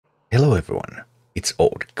Hello everyone, it's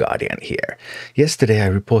Old Guardian here. Yesterday I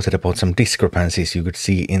reported about some discrepancies you could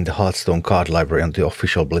see in the Hearthstone card library on the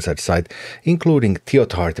official Blizzard site, including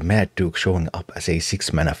Theotar the Mad Duke showing up as a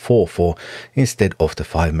 6-mana 4/4 instead of the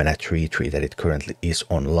 5-mana 3/3 that it currently is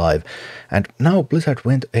on live. And now Blizzard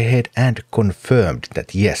went ahead and confirmed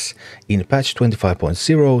that yes, in patch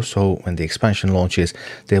 25.0, so when the expansion launches,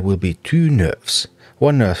 there will be 2 nerfs.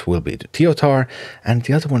 One nerf will be to Theotar, and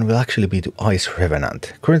the other one will actually be to Ice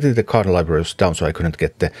Revenant. Currently the card library was down, so I couldn't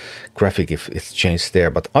get the graphic if it's changed there,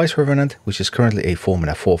 but Ice Revenant, which is currently a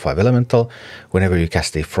 4-mana 4/5 elemental, whenever you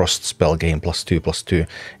cast a frost spell gain +2/+2,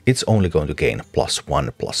 it's only going to gain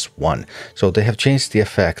 +1/+1. So they have changed the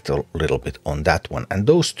effect a little bit on that one, and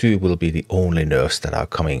those 2 will be the only nerfs that are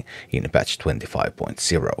coming in patch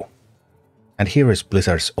 25.0. And here is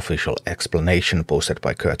Blizzard's official explanation posted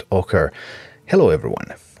by Kurt Ocker. Hello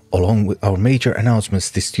everyone. Along with our major announcements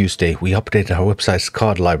this Tuesday, we updated our website's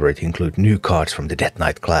card library to include new cards from the Death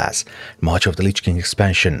Knight class, March of the Lich King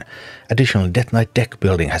expansion. Additionally, Death Knight deck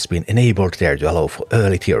building has been enabled there to allow for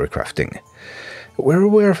early theory crafting. We're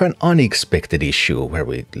aware of an unexpected issue where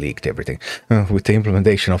we leaked everything. With the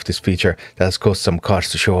implementation of this feature, that has caused some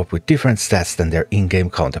cards to show up with different stats than their in-game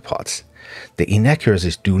counterparts. The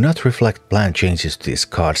inaccuracies do not reflect planned changes to these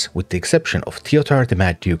cards, with the exception of Theotar the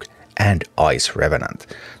Mad Duke and Ice Revenant.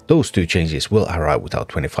 Those 2 changes will arrive without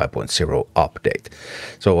 25.0 update.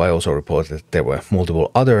 So I also reported that there were multiple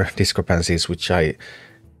other discrepancies which I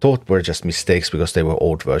thought were just mistakes because they were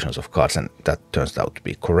old versions of cards, and that turns out to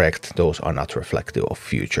be correct. Those are not reflective of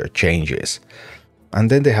future changes. And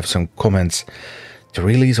then they have some comments. The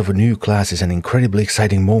release of a new class is an incredibly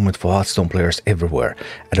exciting moment for Hearthstone players everywhere,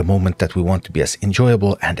 and a moment that we want to be as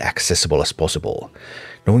enjoyable and accessible as possible.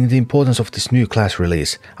 Knowing the importance of this new class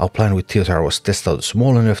release, our plan with Theotar was to test out a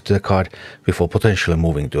smaller nerf to the card before potentially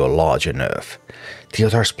moving to a larger nerf.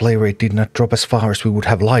 Theotar's play rate did not drop as far as we would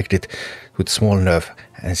have liked it with small nerf,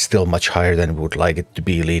 and still much higher than we would like it to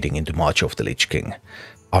be leading into March of the Lich King.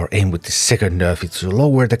 Our aim with this second nerf is to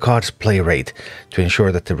lower the card's play rate to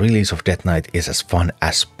ensure that the release of Death Knight is as fun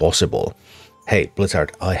as possible. Hey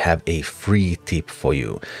Blizzard, I have a free tip for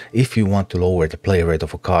you. If you want to lower the play rate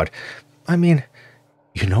of a card,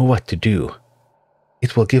 you know what to do.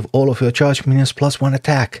 It will give all of your charge minions +1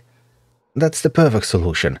 attack. That's the perfect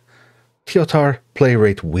solution. Theotar play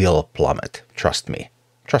rate will plummet. Trust me.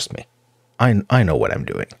 Trust me. I know what I'm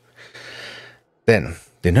doing. Then,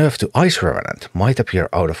 the nerf to Ice Revenant might appear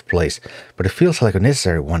out of place, but it feels like a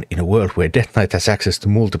necessary one in a world where Death Knight has access to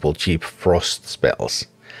multiple cheap frost spells.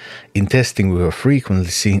 In testing, we were frequently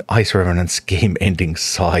seeing Ice Revenant's game-ending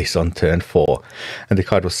size on turn 4, and the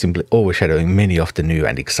card was simply overshadowing many of the new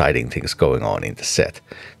and exciting things going on in the set.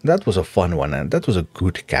 That was a fun one, and that was a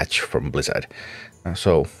good catch from Blizzard.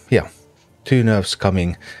 So yeah, 2 nerfs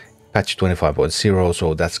coming, patch 25.0,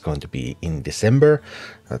 so that's going to be in December,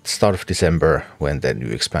 at the start of December, when the new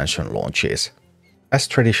expansion launches. As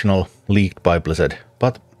traditional, leaked by Blizzard,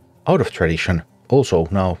 but out of tradition, also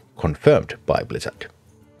now confirmed by Blizzard.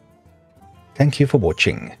 Thank you for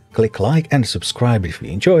watching. Click like and subscribe if you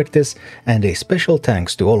enjoyed this, and a special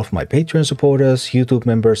thanks to all of my Patreon supporters, YouTube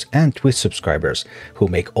members and Twitch subscribers who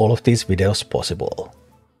make all of these videos possible.